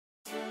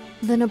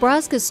The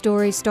Nebraska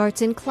story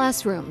starts in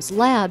classrooms,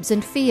 labs,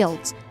 and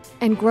fields,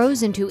 and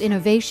grows into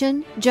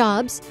innovation,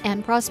 jobs,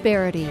 and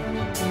prosperity.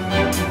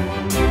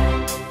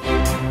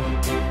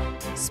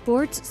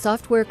 Sports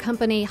software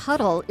company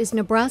Hudl is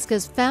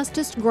Nebraska's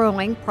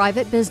fastest-growing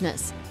private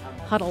business.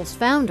 Hudl's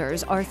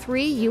founders are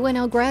 3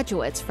 UNL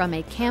graduates from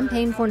a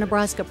Campaign for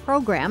Nebraska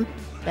program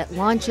that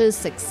launches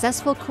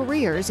successful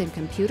careers in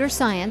computer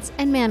science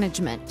and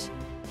management.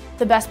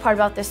 The best part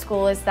about this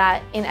school is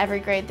that in every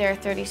grade there are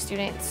 30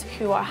 students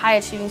who are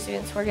high-achieving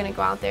students who are going to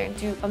go out there and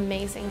do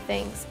amazing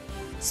things.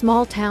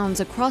 Small towns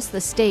across the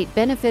state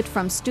benefit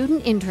from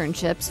student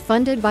internships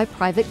funded by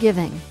private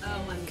giving.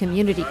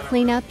 Community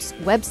cleanups,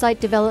 website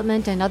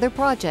development, and other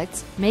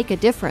projects make a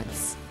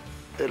difference.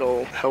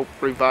 It'll help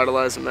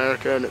revitalize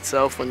America in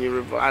itself when you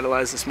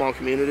revitalize the small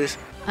communities.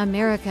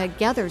 America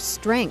gathers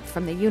strength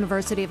from the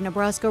University of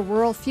Nebraska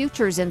Rural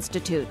Futures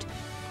Institute.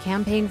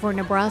 Campaign for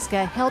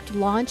Nebraska helped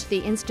launch the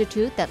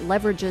institute that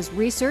leverages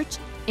research,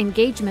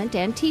 engagement,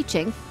 and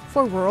teaching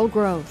for rural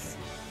growth.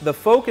 The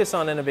focus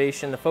on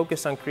innovation, the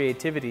focus on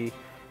creativity,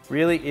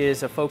 really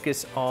is a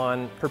focus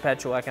on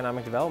perpetual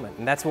economic development.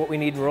 And that's what we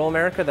need in rural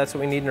America, that's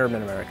what we need in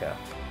urban America.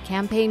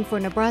 Campaign for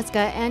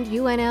Nebraska and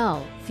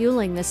UNL,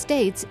 fueling the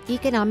state's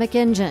economic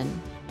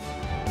engine.